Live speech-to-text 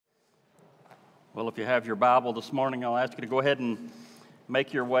Well, if you have your Bible this morning, I'll ask you to go ahead and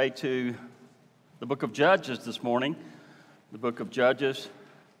make your way to the book of Judges this morning. The book of Judges.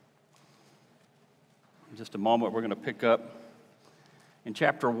 In just a moment, we're going to pick up in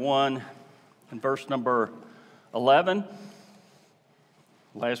chapter 1 and verse number 11.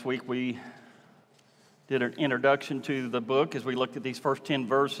 Last week we did an introduction to the book as we looked at these first 10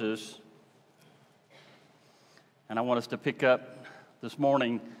 verses. And I want us to pick up this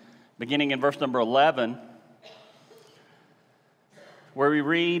morning beginning in verse number 11, where we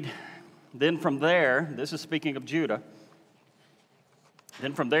read, "Then from there," this is speaking of Judah,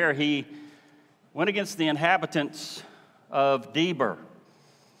 "then from there he went against the inhabitants of Debir."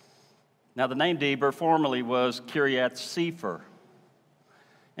 Now the name Debir formerly was Kiriath Sefer.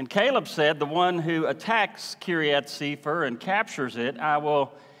 And Caleb said, "The one who attacks Kiriath Sefer and captures it, I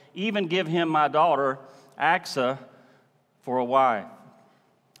will even give him my daughter Achsah for a wife."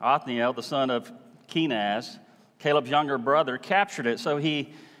 Othniel, the son of Kenaz, Caleb's younger brother, captured it, so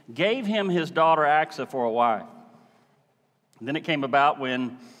he gave him his daughter Achsah for a wife. And then it came about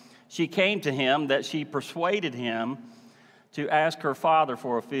when she came to him that she persuaded him to ask her father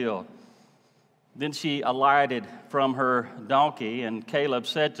for a field. Then she alighted from her donkey, and Caleb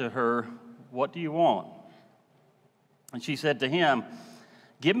said to her, "What do you want?" And she said to him,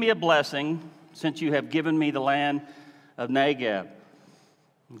 "Give me a blessing, since you have given me the land of Negeb.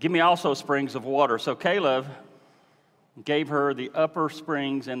 Give me also springs of water." So Caleb gave her the upper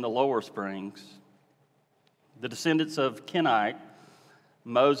springs and the lower springs. The descendants of Kenite,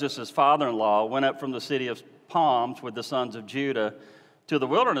 Moses' father-in-law, went up from the city of palms with the sons of Judah to the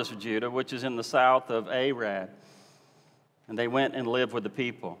wilderness of Judah, which is in the south of Arad. And they went and lived with the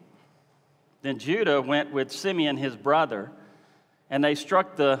people. Then Judah went with Simeon his brother, and they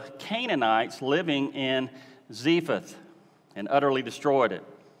struck the Canaanites living in Zephath and utterly destroyed it.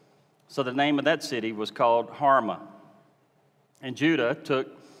 So the name of that city was called Harmah. And Judah took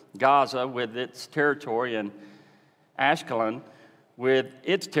Gaza with its territory, and Ashkelon with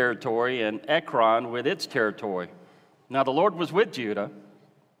its territory, and Ekron with its territory. Now the Lord was with Judah,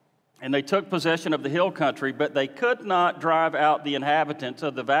 and they took possession of the hill country, but they could not drive out the inhabitants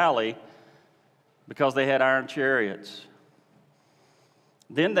of the valley because they had iron chariots.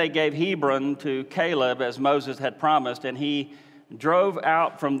 Then they gave Hebron to Caleb as Moses had promised, and he drove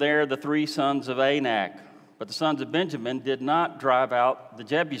out from there the three sons of Anak. But the sons of Benjamin did not drive out the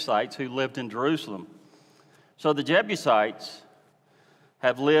Jebusites who lived in Jerusalem. So the Jebusites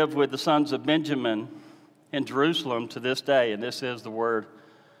have lived with the sons of Benjamin in Jerusalem to this day, and this is the word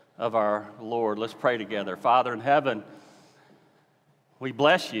of our Lord. Let's pray together. Father in heaven, we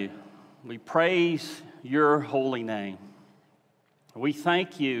bless you. We praise your holy name. We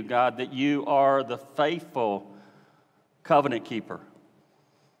thank you, God, that you are the faithful covenant keeper.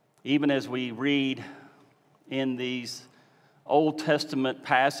 Even as we read in these Old Testament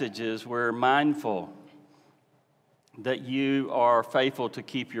passages, we're mindful that you are faithful to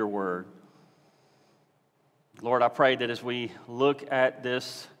keep your word. Lord, I pray that as we look at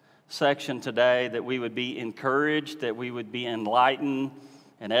this section today, that we would be encouraged, that we would be enlightened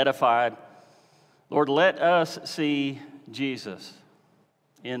and edified. Lord, let us see Jesus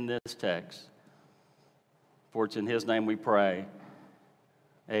in this text. For it's in his name we pray.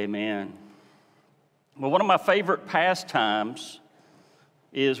 Amen. Well, one of my favorite pastimes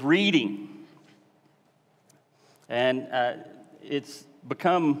is reading. And it's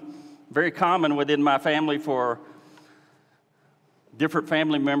become very common within my family for different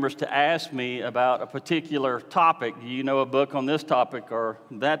family members to ask me about a particular topic. Do you know a book on this topic or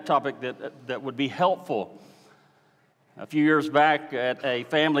that topic that would be helpful? A few years back at a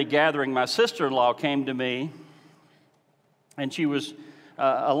family gathering, my sister-in-law came to me, and she was,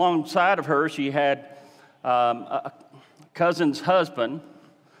 alongside of her, she had a cousin's husband.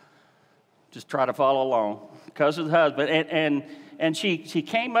 Just try to follow along. Cousin's husband. And she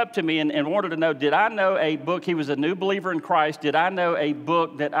came up to me and wanted to know, did I know a book? He was a new believer in Christ. Did I know a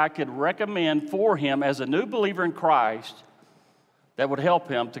book that I could recommend for him as a new believer in Christ that would help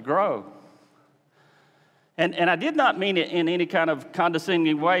him to grow? And I did not mean it in any kind of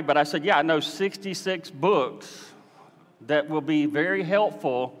condescending way, but I said, yeah, I know 66 books that will be very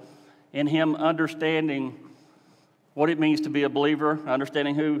helpful in him understanding what it means to be a believer,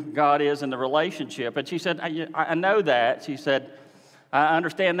 understanding who God is and the relationship. And she said, I know that. She said, I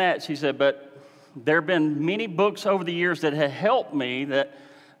understand that. She said, but there have been many books over the years that have helped me, that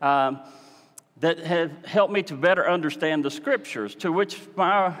have helped me to better understand the Scriptures, to which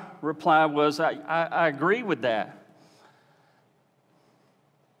my reply was, I agree with that.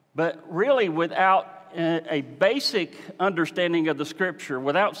 But really, without a basic understanding of the Scripture,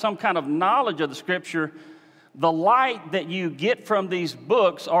 without some kind of knowledge of the Scripture, the light that you get from these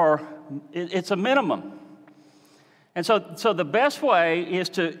books it's a minimum. And so the best way is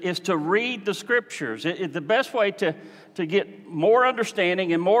to read the Scriptures. The best way to get more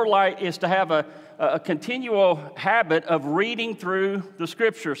understanding and more light is to have a continual habit of reading through the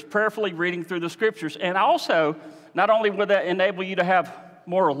Scriptures, prayerfully reading through the Scriptures. And also, not only will that enable you to have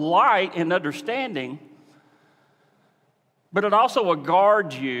more light and understanding, but it also will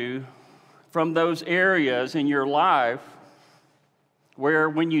guard you from those areas in your life where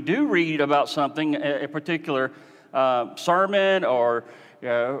when you do read about something, a particular sermon or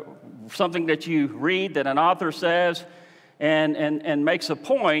something that you read that an author says and makes a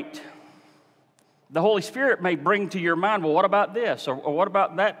point, the Holy Spirit may bring to your mind, well, what about this? Or what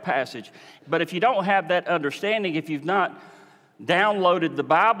about that passage? But if you don't have that understanding, if you've not downloaded the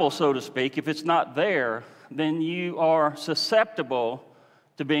Bible, so to speak, if it's not there, then you are susceptible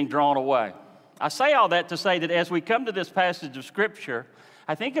to being drawn away. I say all that to say that as we come to this passage of Scripture,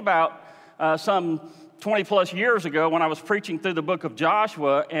 I think about some 20 plus years ago when I was preaching through the book of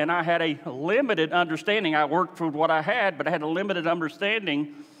Joshua, and I had a limited understanding. I worked with what I had, but I had a limited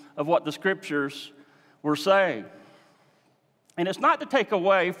understanding of what the Scriptures were saying. And it's not to take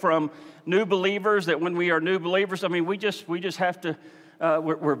away from new believers that when we are new believers, I mean, we just have to,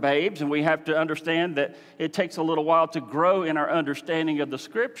 we're babes, and we have to understand that it takes a little while to grow in our understanding of the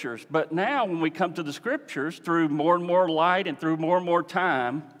Scriptures. But now when we come to the Scriptures through more and more light and through more and more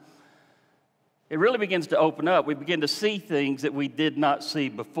time, it really begins to open up. We begin to see things that we did not see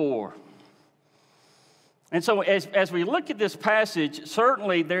before. And so as we look at this passage,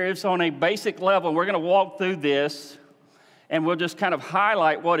 certainly there is on a basic level, and we're going to walk through this, and we'll just kind of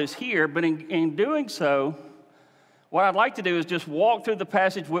highlight what is here. But in doing so, what I'd like to do is just walk through the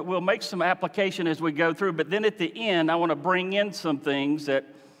passage. We'll make some application as we go through, but then at the end, I want to bring in some things that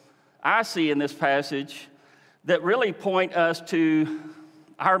I see in this passage that really point us to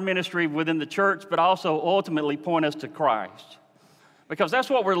our ministry within the church, but also ultimately point us to Christ. Because that's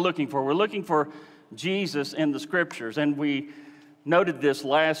what we're looking for. We're looking for Jesus in the Scriptures, and we noted this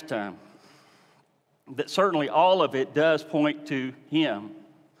last time, that certainly all of it does point to Him.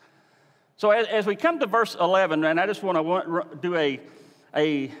 So as we come to verse 11, and I just want to do a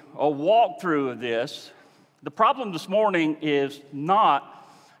walkthrough of this, the problem this morning is not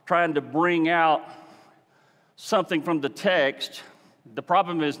trying to bring out something from the text. The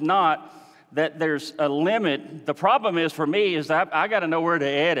problem is not that there's a limit. The problem is for me is that I got to know where to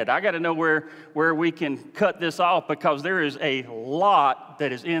edit. I got to know where we can cut this off, because there is a lot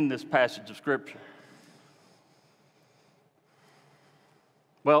that is in this passage of Scripture.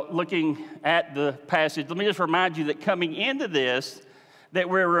 Well, looking at the passage, let me just remind you that coming into this, that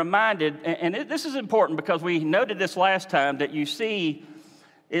we're reminded, and this is important because we noted this last time, that you see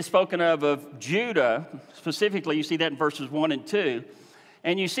it's spoken of Judah. Specifically, you see that in verses 1 and 2.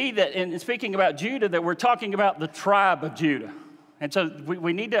 And you see that in speaking about Judah, that we're talking about the tribe of Judah. And so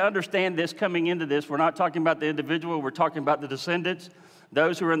we need to understand this coming into this. We're not talking about the individual. We're talking about the descendants,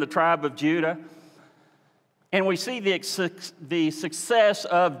 those who are in the tribe of Judah. And we see the success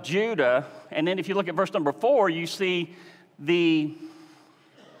of Judah. And then if you look at verse number 4, you see the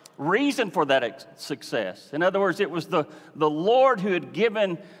reason for that success. In other words, it was the Lord who had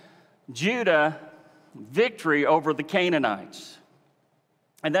given Judah victory over the Canaanites.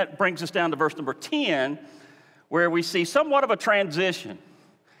 And that brings us down to verse number 10, where we see somewhat of a transition.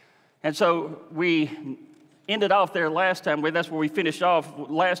 And so we ended off there last time. That's where we finished off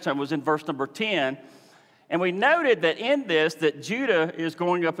last time, was in verse number 10. And we noted that in this, that Judah is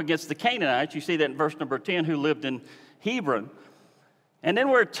going up against the Canaanites. You see that in verse number 10, who lived in Hebron. And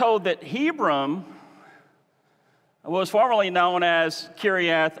then we're told that Hebron was formerly known as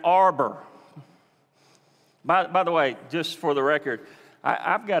Kiriath Arba. By the way, just for the record,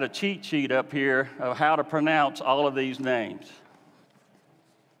 I've got a cheat sheet up here of how to pronounce all of these names.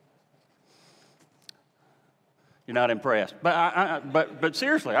 You're not impressed. But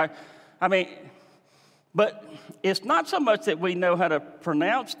seriously, I mean, but it's not so much that we know how to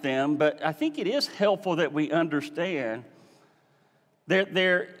pronounce them, but I think it is helpful that we understand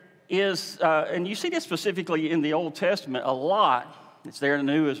there is, and you see this specifically in the Old Testament a lot. It's there in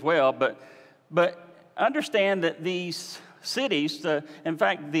the New as well, but understand that these cities, in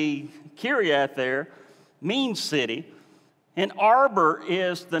fact, the Kiriath there means city, and Arbor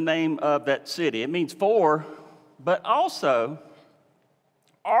is the name of that city. It means four, but also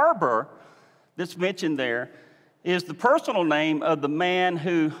Arbor, that's mentioned there, is the personal name of the man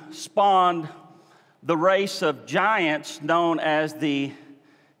who spawned the race of giants known as the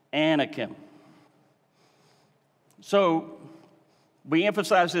Anakim. So we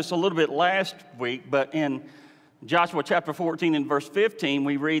emphasized this a little bit last week, but in Joshua chapter 14 and verse 15,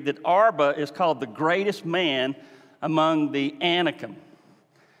 we read that Arba is called the greatest man among the Anakim.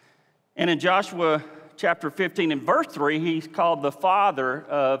 And in Joshua chapter 15 and verse 3, he's called the father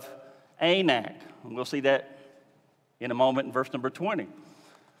of Anak. And we'll see that in a moment in verse number 20.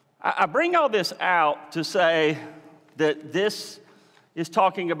 I bring all this out to say that this is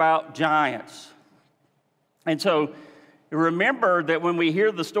talking about giants. And so remember that when we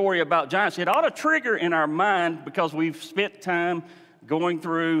hear the story about giants, it ought to trigger in our mind because we've spent time going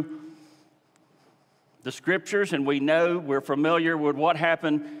through the scriptures and we're familiar with what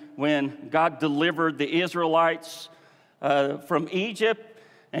happened when God delivered the Israelites from Egypt.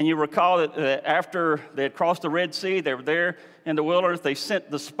 And you recall that after they had crossed the Red Sea, they were there in the wilderness. They sent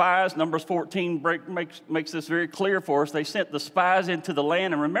the spies. Numbers 14 makes this very clear for us. They sent the spies into the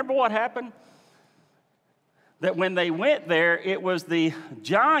land. And remember what happened? That when they went there, it was the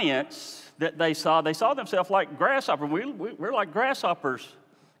giants that they saw. They saw themselves like grasshoppers. We're like grasshoppers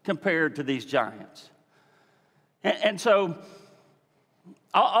compared to these giants. And so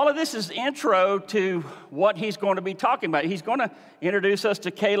all of this is intro to what he's going to be talking about. He's going to introduce us to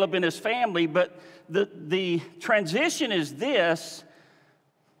Caleb and his family, but the transition is that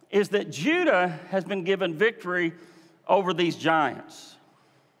Judah has been given victory over these giants.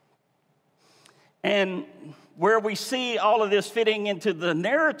 And where we see all of this fitting into the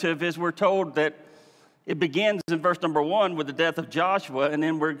narrative is we're told that it begins in verse number 1 with the death of Joshua, and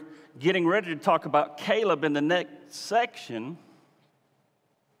then we're getting ready to talk about Caleb in the next section.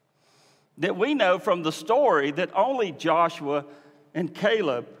 That we know from the story that only Joshua and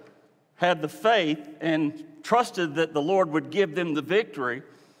Caleb had the faith and trusted that the Lord would give them the victory.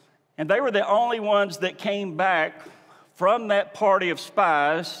 And they were the only ones that came back from that party of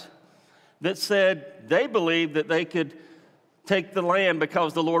spies that said they believed that they could take the land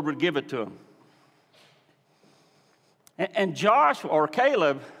because the Lord would give it to them. And Joshua, or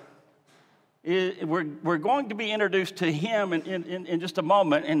Caleb, we're going to be introduced to him in just a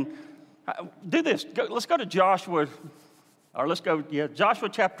moment. And do this. Let's go to Joshua, or Joshua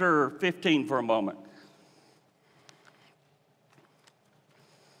chapter 15 for a moment.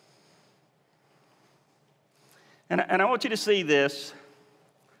 And I want you to see this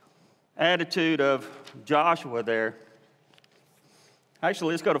attitude of Joshua there.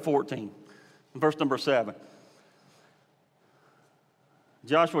 Actually, let's go to 14, verse number 7.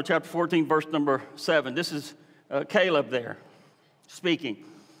 Joshua chapter 14, verse number 7. This is Caleb there speaking.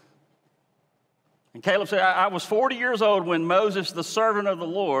 And Caleb said, I was 40 years old when Moses, the servant of the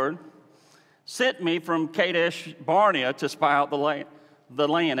Lord, sent me from Kadesh Barnea to spy out the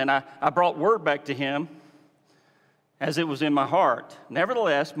land. And I brought word back to him as it was in my heart.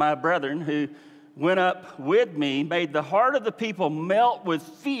 Nevertheless, my brethren who went up with me made the heart of the people melt with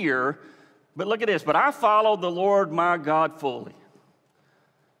fear. But look at this. But I followed the Lord my God fully.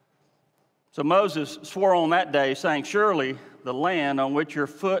 So Moses swore on that day, saying, surely the land on which your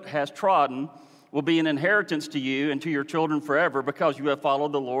foot has trodden will be an inheritance to you and to your children forever, because you have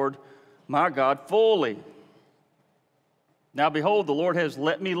followed the Lord my God fully. Now behold, the Lord has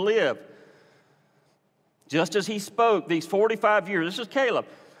let me live, just as he spoke these 45 years. This is Caleb.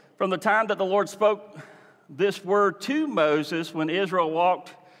 From the time that the Lord spoke this word to Moses when Israel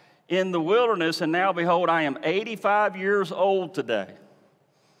walked in the wilderness, and now behold, I am 85 years old today.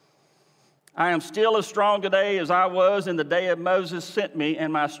 I am still as strong today as I was in the day of Moses sent me,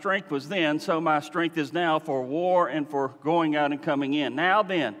 and my strength was then, so my strength is now for war and for going out and coming in. Now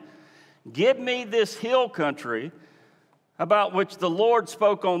then, give me this hill country about which the Lord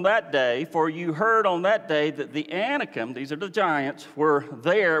spoke on that day, for you heard on that day that the Anakim, these are the giants, were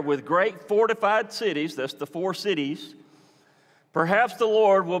there with great fortified cities. That's the 4 cities. Perhaps the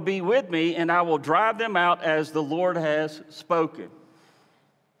Lord will be with me, and I will drive them out as the Lord has spoken.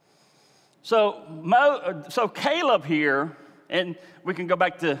 So Caleb here, and we can go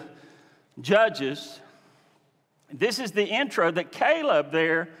back to Judges. This is the intro that Caleb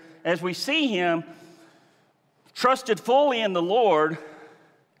there, as we see him, trusted fully in the Lord.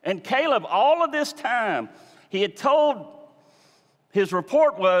 And Caleb, all of this time, he had told, his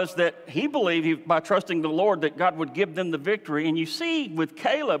report was that he believed by trusting the Lord that God would give them the victory. And you see with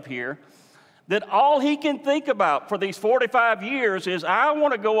Caleb here, that all he can think about for these 45 years is, I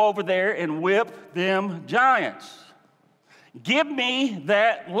want to go over there and whip them giants. Give me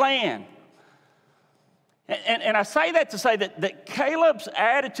that land. And I say that to say that Caleb's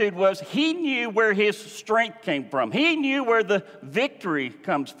attitude was he knew where his strength came from. He knew where the victory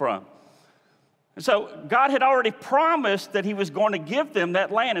comes from. And so God had already promised that he was going to give them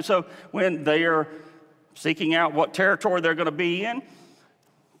that land. And so when they are seeking out what territory they're going to be in.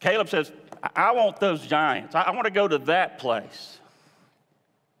 Caleb says, I want those giants. I want to go to that place.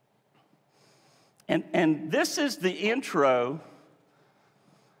 And this is the intro,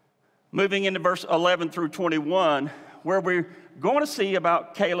 moving into verse 11 through 21, where we're going to see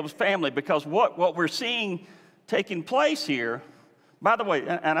about Caleb's family, because what we're seeing taking place here, by the way,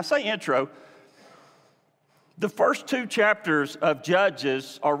 and I say intro, the first 2 chapters of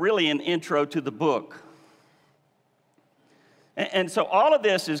Judges are really an intro to the book. And so all of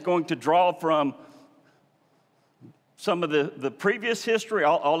this is going to draw from some of the previous history.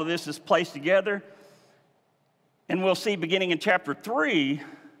 All of this is placed together. And we'll see beginning in chapter 3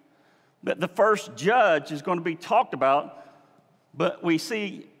 that the first judge is going to be talked about, but we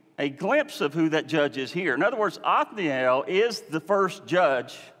see a glimpse of who that judge is here. In other words, Othniel is the first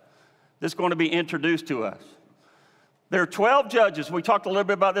judge that's going to be introduced to us. There are 12 judges. We talked a little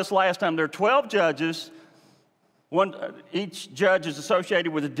bit about this last time. There are 12 judges. Each judge is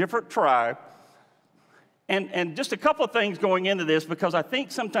associated with a different tribe. And just a couple of things going into this, because I think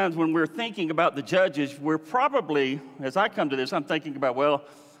sometimes when we're thinking about the judges, we're probably, as I come to this, I'm thinking about, well,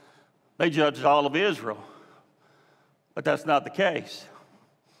 they judged all of Israel. But that's not the case.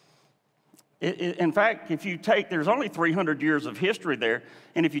 In fact, if you take, there's only 300 years of history there,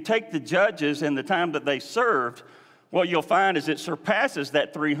 and if you take the judges and the time that they served, what you'll find is it surpasses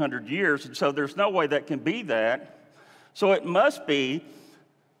that 300 years, and so there's no way that can be that. So it must be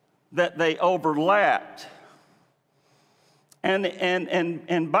that they overlapped.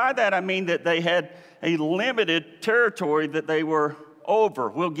 And by that I mean that they had a limited territory that they were over.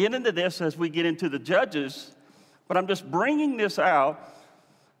 We'll get into this as we get into the Judges, but I'm just bringing this out.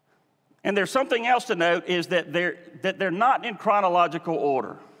 And there's something else to note, is that they're not in chronological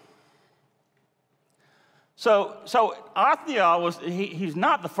order. So Othniel he's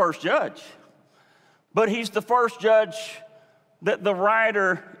not the first judge, but he's the first judge that the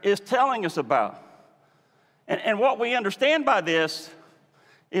writer is telling us about. And what we understand by this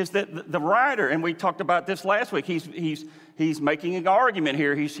is that the writer, and we talked about this last week, he's making an argument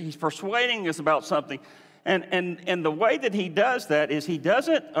here. He's persuading us about something. And the way that he does that is he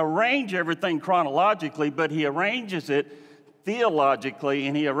doesn't arrange everything chronologically, but he arranges it theologically,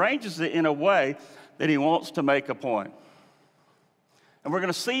 and he arranges it in a way that he wants to make a point. And we're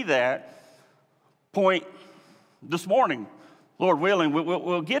going to see that point this morning, Lord willing.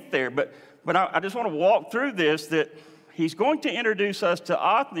 We'll get there, but I just want to walk through this, that he's going to introduce us to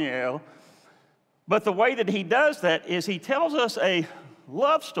Othniel, but the way that he does that is he tells us a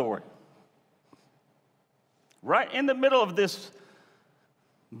love story. Right in the middle of this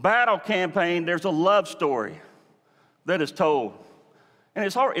battle campaign, there's a love story that is told. And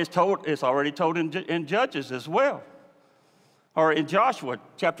it's already told in Judges as well, or in Joshua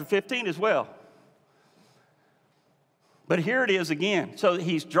chapter 15 as well. But here it is again. So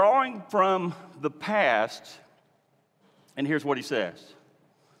he's drawing from the past, and here's what he says.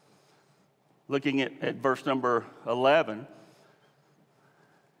 Looking at verse number 11,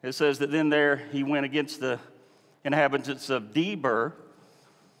 it says that then there he went against the inhabitants of Debir.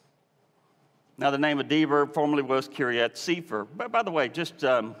 Now the name of Debir formerly was Kiriath Sefer. But by the way, just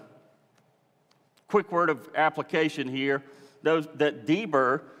quick word of application here. That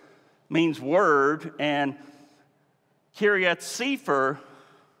Debir means word, and Kiriath Sefer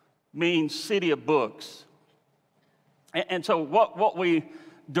means city of books. And so what we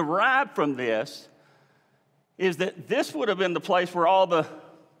derive from this is that this would have been the place where all the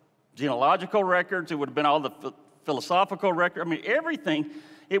genealogical records, it would have been all the philosophical records, I mean, everything,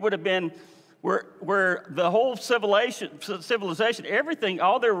 it would have been where the whole civilization, everything,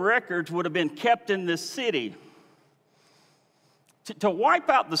 all their records would have been kept in this city. To wipe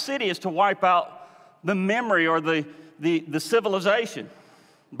out the city is to wipe out the memory or the civilization.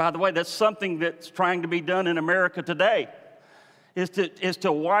 By the way, that's something that's trying to be done in America today, is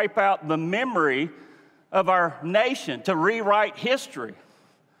to wipe out the memory of our nation, to rewrite history.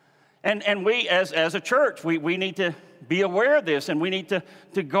 And we, as a church, we need to be aware of this, and we need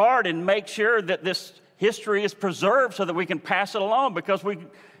to guard and make sure that this history is preserved so that we can pass it along, because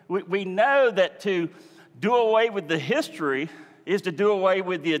we know that to do away with the history is to do away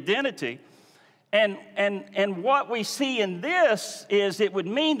with the identity. And what we see in this is it would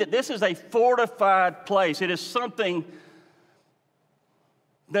mean that this is a fortified place. It is something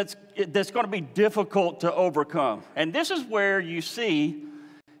that's going to be difficult to overcome. And this is where you see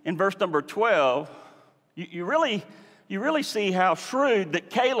in verse number 12, you really see how shrewd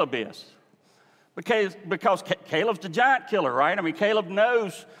that Caleb is. Because Caleb's the giant killer, right? I mean, Caleb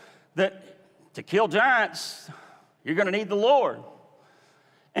knows that to kill giants, you're going to need the Lord.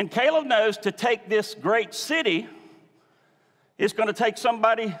 And Caleb knows to take this great city, it's going to take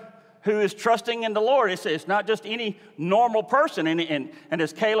somebody who is trusting in the Lord. It's not just any normal person. And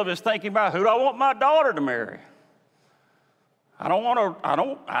as Caleb is thinking about, who do I want my daughter to marry? I don't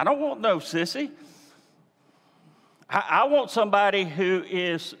want no sissy. I want somebody who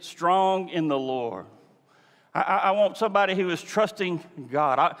is strong in the Lord. I want somebody who is trusting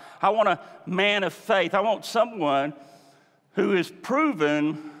God. I want a man of faith. I want someone who is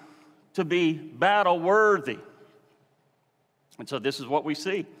proven to be battle worthy. And so this is what we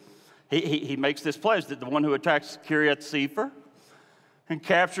see. He makes this pledge that the one who attacks Kiriath Sefer and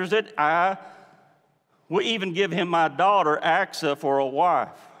captures it, I will even give him my daughter Aksa for a wife.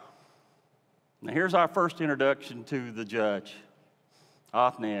 Now here's our first introduction to the judge,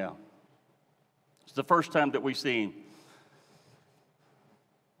 Othniel. It's the first time that we see him.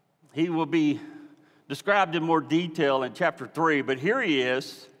 He will be described in more detail in chapter 3, but here he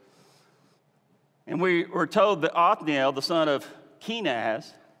is. And we were told that Othniel, the son of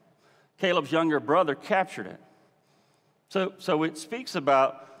Kenaz, Caleb's younger brother, captured it. So it speaks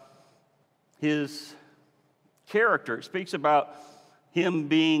about his character. It speaks about him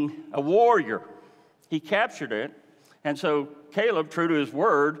being a warrior. He captured it. And so Caleb, true to his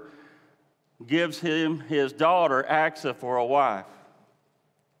word, gives him his daughter Aksa for a wife.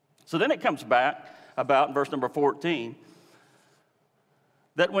 So then it comes back about in verse number 14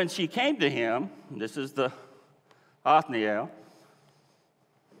 that when she came to him, this is the Othniel,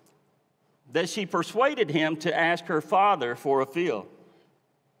 that she persuaded him to ask her father for a field.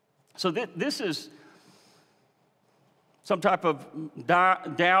 So this is some type of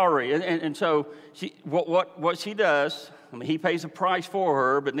dowry. And so what she does, I mean, he pays a price for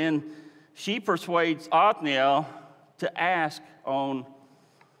her, but then she persuades Othniel to ask on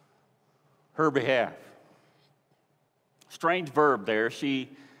her behalf. Strange verb there. She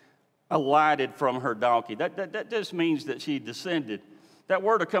alighted from her donkey. That just means that she descended. That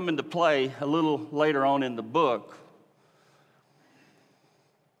word will come into play a little later on in the book.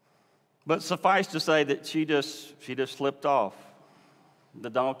 But suffice to say that she just slipped off the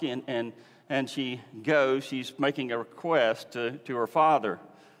donkey and she goes. She's making a request to her father.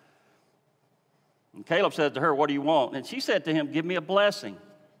 And Caleb says to her, "What do you want?" And she said to him, "Give me a blessing.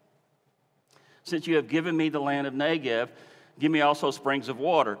 Since you have given me the land of Negev, give me also springs of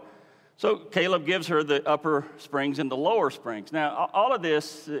water." So Caleb gives her the upper springs and the lower springs. Now, all of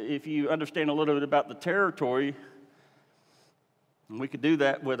this, if you understand a little bit about the territory, and we could do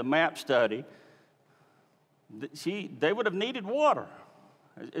that with a map study, they would have needed water.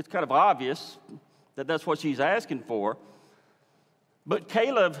 It's kind of obvious that that's what she's asking for. But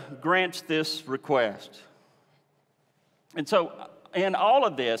Caleb grants this request. And so in all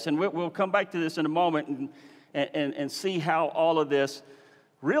of this, and we'll come back to this in a moment and see how all of this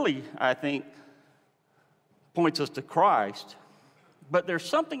really, I think, points us to Christ. But there's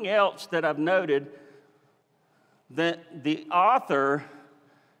something else that I've noted that the author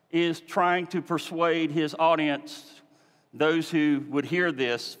is trying to persuade his audience, those who would hear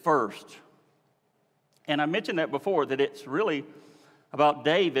this first. And I mentioned that before, that it's really about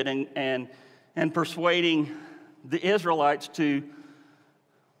David and persuading the Israelites to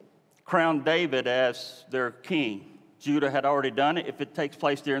crown David as their king. Judah had already done it. If it takes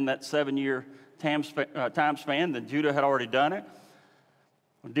place during that 7-year time span, then Judah had already done it.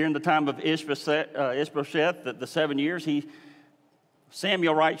 During the time of Ishbosheth, the 7 years,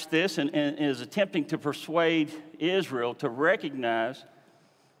 Samuel writes this and is attempting to persuade Israel to recognize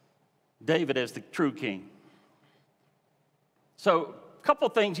David as the true king. So a couple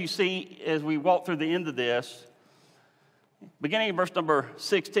of things you see as we walk through the end of this. Beginning in verse number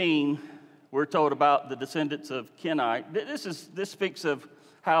 16, we're told about the descendants of Kenite. This speaks of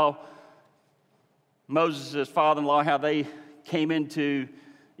how Moses' father-in-law, how they came into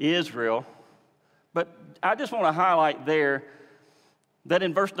Israel. But I just want to highlight there that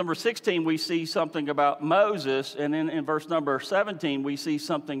in verse number 16 we see something about Moses, and then in verse number 17 we see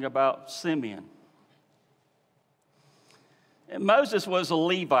something about Simeon. And Moses was a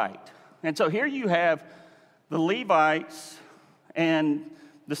Levite. And so here you have the Levites and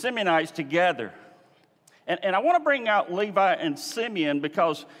the Simeonites together. And I want to bring out Levi and Simeon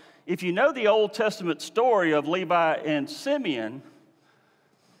because if you know the Old Testament story of Levi and Simeon,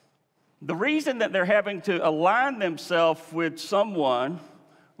 the reason that they're having to align themselves with someone,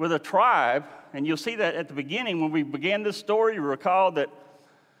 with a tribe, and you'll see that at the beginning when we began this story, you recall that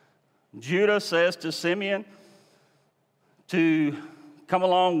Judah says to Simeon to come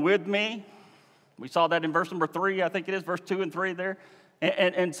along with me. We saw that in verse number 3, I think it is, verse 2 and 3 there.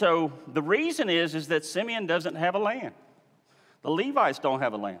 And so the reason is that Simeon doesn't have a land. The Levites don't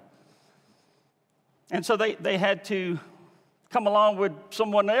have a land. And so they had to come along with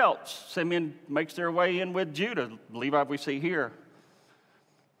someone else. Simeon makes their way in with Judah, Levi we see here.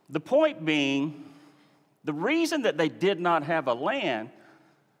 The point being, the reason that they did not have a land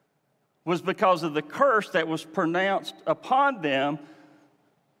was because of the curse that was pronounced upon them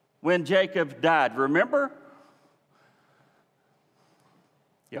when Jacob died. Remember?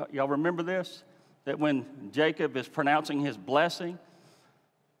 Y'all remember this? That when Jacob is pronouncing his blessing,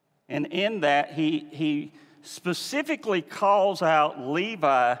 and in that he specifically calls out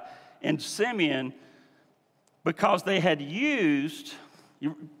Levi and Simeon because they had used,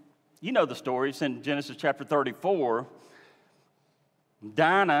 you know the stories in Genesis chapter 34,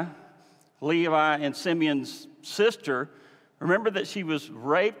 Dinah, Levi and Simeon's sister, remember that she was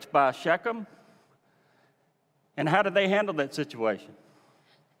raped by Shechem? And how did they handle that situation?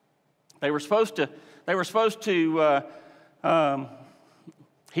 He was supposed to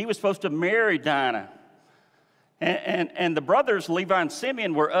marry Dinah. And the brothers, Levi and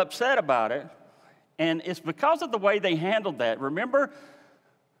Simeon, were upset about it. And it's because of the way they handled that. Remember,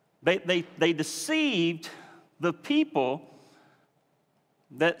 they deceived the people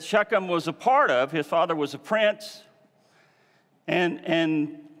that Shechem was a part of. His father was a prince.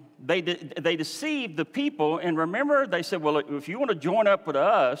 And they deceived the people. And remember, they said, well, if you want to join up with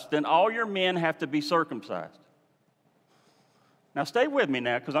us, then all your men have to be circumcised. Now, stay with me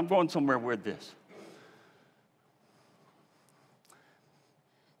now, because I'm going somewhere with this.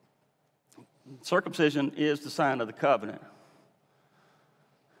 Circumcision is the sign of the covenant.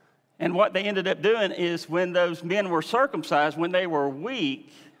 And what they ended up doing is when those men were circumcised, when they were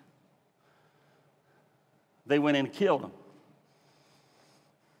weak, they went in and killed them.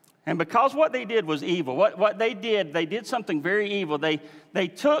 And because what they did was evil, what they did something very evil. They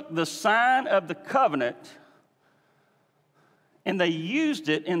took the sign of the covenant and they used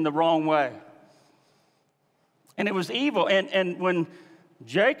it in the wrong way. And it was evil. And when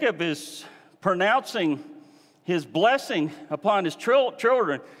Jacob is pronouncing his blessing upon his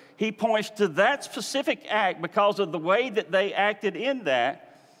children, he points to that specific act because of the way that they acted in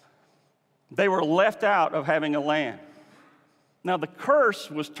that. They were left out of having a land. Now, the curse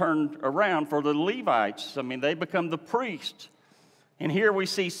was turned around for the Levites. I mean, they become the priests. And here we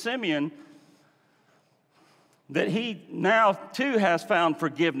see Simeon, that he now, too, has found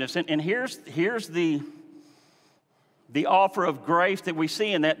forgiveness. And here's the offer of grace that we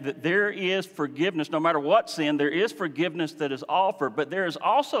see in that there is forgiveness. No matter what sin, there is forgiveness that is offered. But there is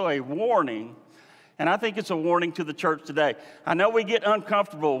also a warning, and I think it's a warning to the church today. I know we get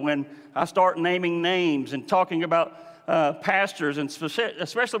uncomfortable when I start naming names and talking about pastors, and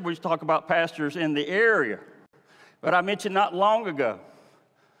especially when we talk about pastors in the area. But I mentioned not long ago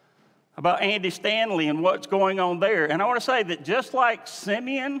about Andy Stanley and what's going on there. And I want to say that just like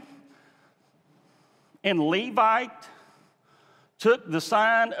Simeon and Levite took the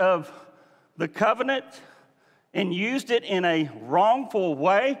sign of the covenant and used it in a wrongful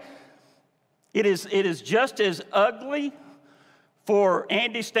way, it is just as ugly for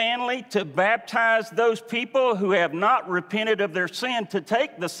Andy Stanley to baptize those people who have not repented of their sin, to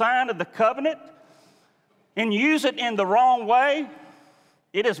take the sign of the covenant and use it in the wrong way.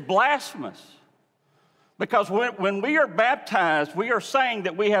 It is blasphemous. Because when we are baptized, we are saying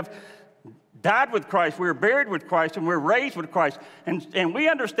that we have died with Christ, we are buried with Christ, and we're raised with Christ. And we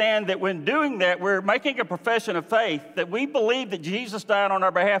understand that when doing that, we're making a profession of faith, that we believe that Jesus died on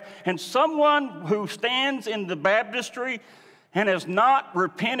our behalf. And someone who stands in the baptistry and has not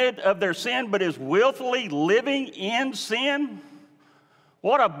repented of their sin, but is willfully living in sin,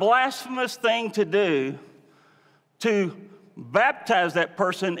 what a blasphemous thing to do, to baptize that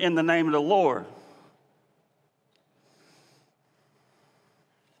person in the name of the Lord.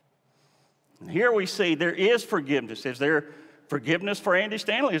 And here we see there is forgiveness. Is there forgiveness for Andy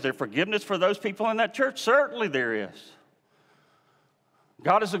Stanley? Is there forgiveness for those people in that church? Certainly there is.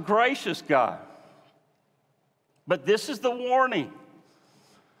 God is a gracious God. But this is the warning.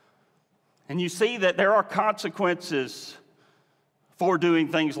 And you see that there are consequences for doing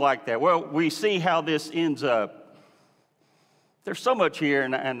things like that. Well, we see how this ends up. There's so much here,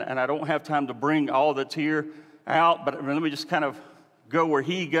 and I don't have time to bring all that's here out, but let me just kind of go where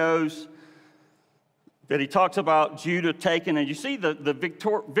he goes. That he talks about Judah taking, and you see the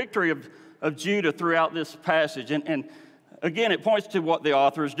victory of Judah throughout this passage. And again, it points to what the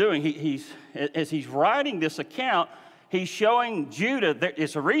author is doing. As he's writing this account, he's showing Judah that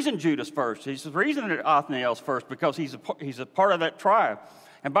it's a reason Judah's first. He's the reason that Othniel's first, because he's a part of that tribe.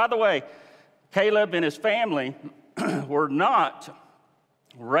 And by the way, Caleb and his family were not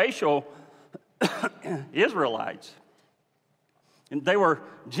racial Israelites. And they were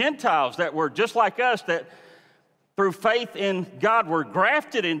Gentiles that were just like us, that through faith in God were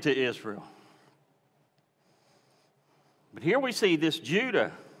grafted into Israel. But here we see this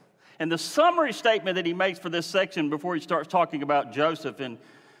Judah. And the summary statement that he makes for this section before he starts talking about Joseph and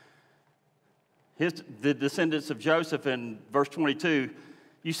the descendants of Joseph in verse 22,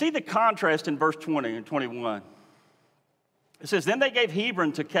 you see the contrast in verse 20 and 21. It says, then they gave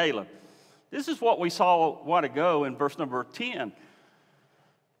Hebron to Caleb. This is what we saw a while ago in verse number 10.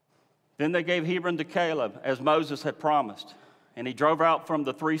 Then they gave Hebron to Caleb, as Moses had promised, and he drove out from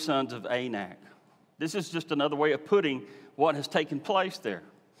the 3 sons of Anak. This is just another way of putting what has taken place there.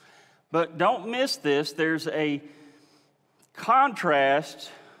 But don't miss this. There's a contrast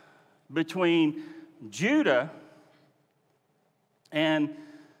between Judah and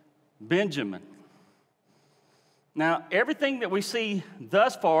Benjamin. Now, everything that we see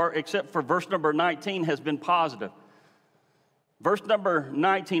thus far, except for verse number 19, has been positive. Verse number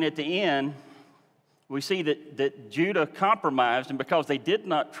 19 at the end, we see that Judah compromised, and because they did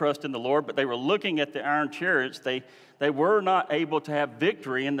not trust in the Lord, but they were looking at the iron chariots, they were not able to have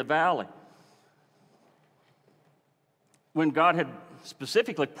victory in the valley. When God had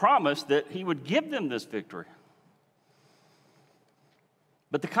specifically promised that he would give them this victory.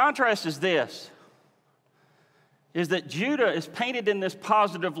 But the contrast is this, is that Judah is painted in this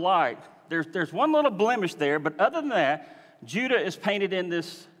positive light. There's one little blemish there, but other than that, Judah is painted in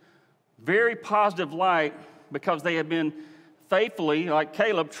this very positive light because they have been faithfully, like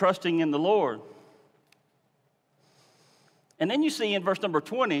Caleb, trusting in the Lord. And then you see in verse number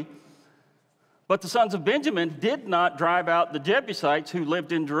 20, but the sons of Benjamin did not drive out the Jebusites who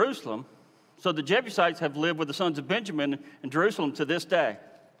lived in Jerusalem. So the Jebusites have lived with the sons of Benjamin in Jerusalem to this day.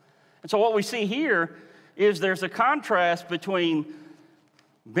 And so what we see here is there's a contrast between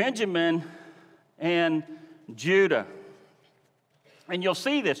Benjamin and Judah. And you'll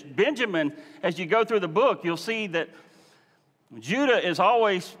see this. Benjamin, as you go through the book, you'll see that Judah is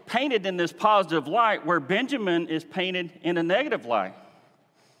always painted in this positive light, where Benjamin is painted in a negative light.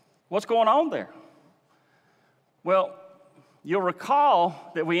 What's going on there? Well, you'll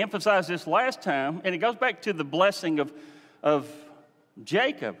recall that we emphasized this last time, and it goes back to the blessing of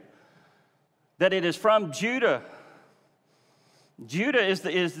Jacob, that it is from Judah. Judah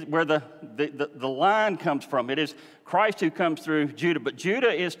is where the line comes from. It is Christ who comes through Judah. But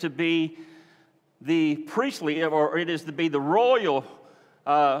Judah is to be the priestly, or it is to be the royal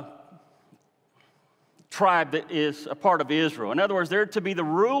tribe that is a part of Israel. In other words, they're to be the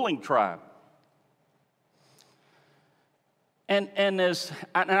ruling tribe. And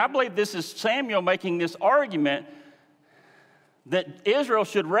I believe this is Samuel making this argument that Israel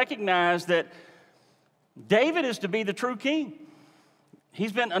should recognize that David is to be the true king.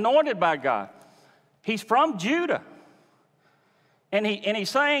 He's been anointed by God. He's from Judah. And he's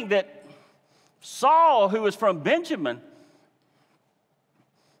saying that Saul, who is from Benjamin,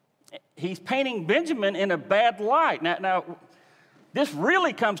 he's painting Benjamin in a bad light. Now this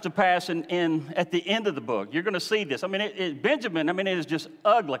really comes to pass at the end of the book. You're going to see this. I mean, Benjamin, it is just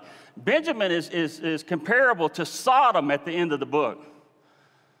ugly. Benjamin is comparable to Sodom at the end of the book.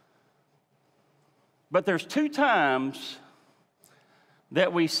 But there's 2 times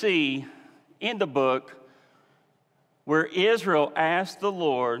that we see in the book where Israel asked the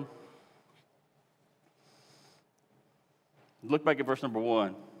Lord, look back at verse number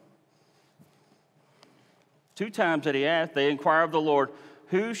 1. 2 times that they inquire of the Lord,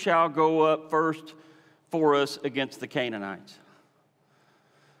 who shall go up first for us against the Canaanites?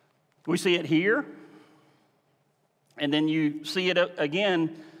 We see it here, and then you see it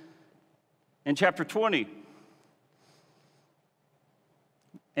again in chapter 20.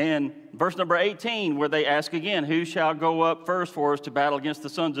 And verse number 18, where they ask again, who shall go up first for us to battle against the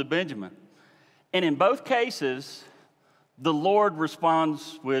sons of Benjamin? And in both cases, the Lord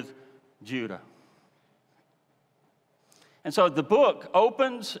responds with Judah. And so the book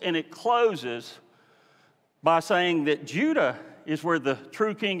opens and it closes by saying that Judah is where the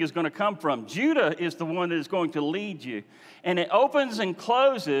true king is going to come from. Judah is the one that is going to lead you. And it opens and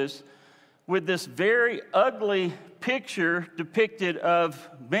closes with this very ugly picture depicted of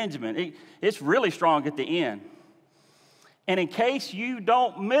Benjamin. It's really strong at the end. And in case you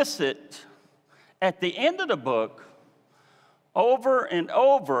don't miss it, at the end of the book, over and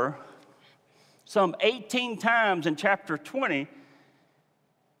over, some 18 times in chapter 20,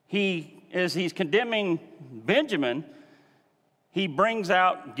 as he's condemning Benjamin, he brings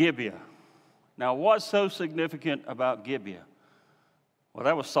out Gibeah. Now, what's so significant about Gibeah? Well,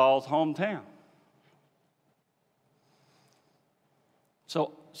 that was Saul's hometown.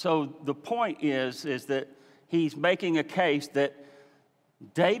 So the point is that he's making a case that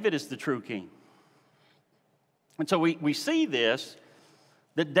David is the true king. And so we see this,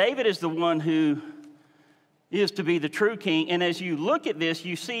 that David is the one who is to be the true king. And as you look at this,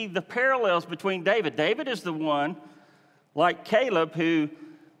 you see the parallels between David. David is the one, like Caleb, who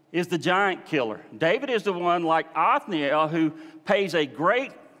is the giant killer. David is the one, like Othniel, who pays a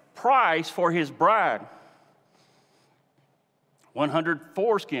great price for his bride. 100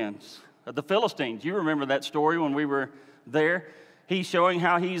 foreskins of the Philistines. You remember that story when we were there. He's showing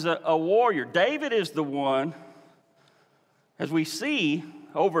how he's a warrior. David is the one, as we see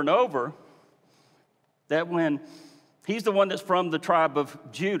over and over, that when he's the one that's from the tribe of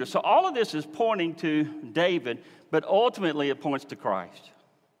Judah. So all of this is pointing to David, but ultimately it points to Christ.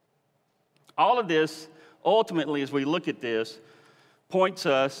 All of this, ultimately, as we look at this, points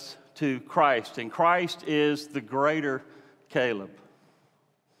us to Christ, and Christ is the greater Caleb.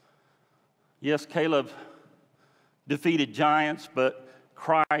 Yes, Caleb defeated giants, but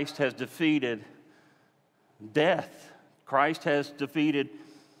Christ has defeated death. Christ has defeated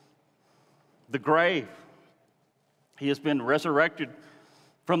the grave. He has been resurrected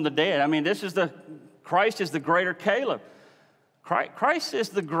from the dead. I mean, Christ is the greater Caleb. Christ is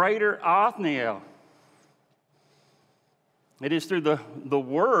the greater Othniel. It is through the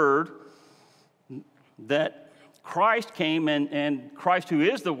Word that Christ came, and Christ, who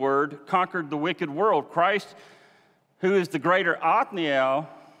is the Word, conquered the wicked world. Christ, who is the greater Othniel,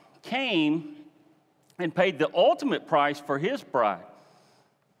 came and paid the ultimate price for his bride,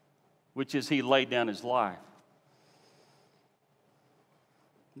 which is he laid down his life.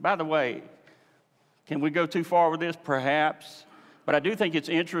 By the way, can we go too far with this? Perhaps. But I do think it's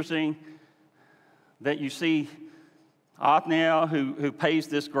interesting that you see Othniel, who pays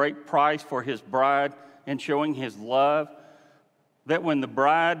this great price for his bride and showing his love, that when the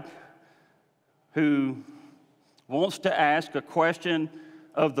bride who wants to ask a question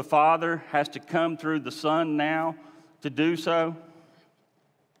of the Father has to come through the Son now to do so.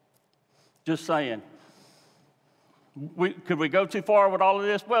 Just saying. Could we go too far with all of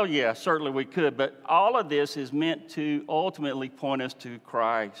this? Well, yeah, certainly we could, but all of this is meant to ultimately point us to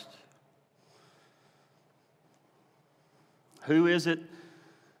Christ. Who is it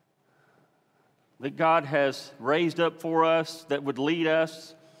that God has raised up for us that would lead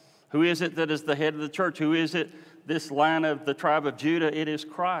us? Who is it that is the head of the church? Who is it, this line of the tribe of Judah? It is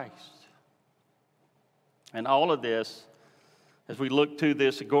Christ. And all of this, as we look to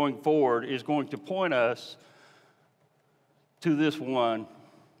this going forward, is going to point us to this one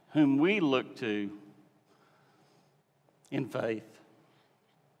whom we look to in faith.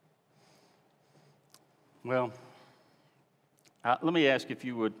 Well, let me ask if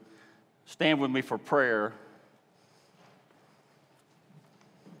you would stand with me for prayer.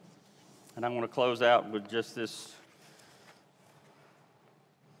 And I want to close out with just this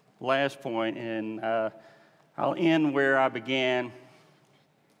last point, and I'll end where I began,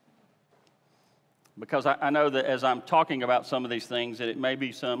 because I know that as I'm talking about some of these things, that it may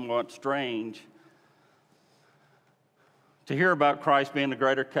be somewhat strange to hear about Christ being the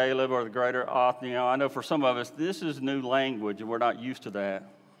greater Caleb or the greater Othniel. I know for some of us, this is new language, and we're not used to that.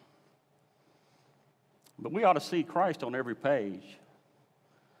 But we ought to see Christ on every page.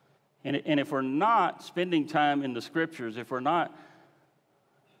 And if we're not spending time in the Scriptures, if we're not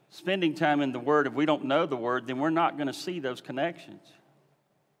spending time in the Word, if we don't know the Word, then we're not going to see those connections.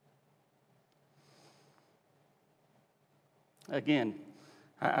 Again,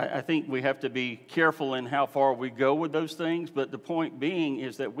 I think we have to be careful in how far we go with those things, but the point being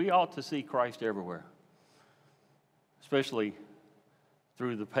is that we ought to see Christ everywhere, especially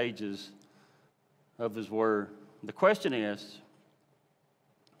through the pages of His Word. The question is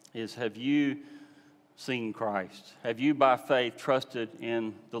have you seen Christ? Have you by faith trusted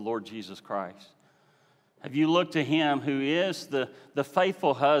in the Lord Jesus Christ? Have you looked to Him who is the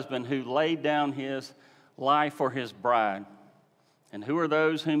faithful husband who laid down His life for His bride? And who are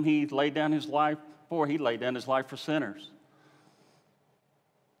those whom He laid down His life for? He laid down His life for sinners.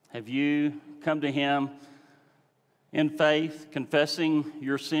 Have you come to Him in faith, confessing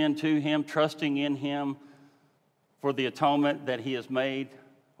your sin to Him, trusting in Him for the atonement that He has made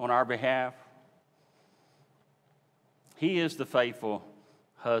on our behalf? He is the faithful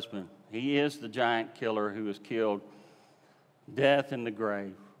husband. He is the giant killer who has killed death in the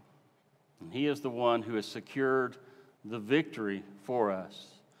grave. And He is the one who has secured the victory for us.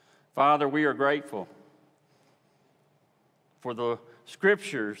 Father, we are grateful for the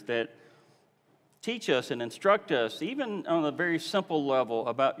Scriptures that teach us and instruct us, even on a very simple level,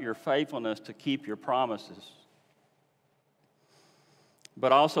 about your faithfulness to keep your promises.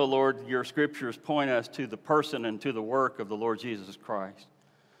 But also, Lord, your scriptures point us to the person and to the work of the Lord Jesus Christ.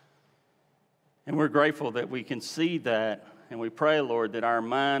 And we're grateful that we can see that, and we pray, Lord, that our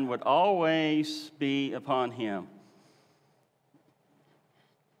mind would always be upon him.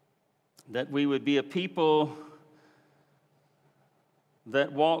 That we would be a people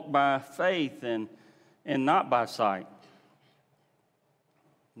that walk by faith and not by sight.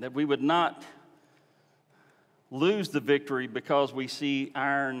 That we would not lose the victory because we see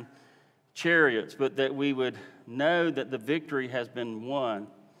iron chariots, but that we would know that the victory has been won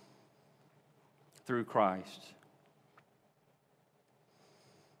through Christ.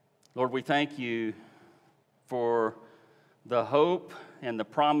 Lord, we thank you for the hope and the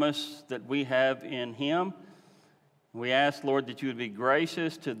promise that we have in him. We ask, Lord, that you would be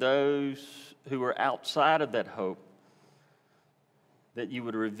gracious to those who are outside of that hope, that you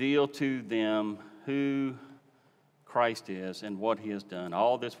would reveal to them who Christ is and what he has done.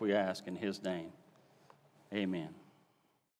 All this we ask in his name. Amen.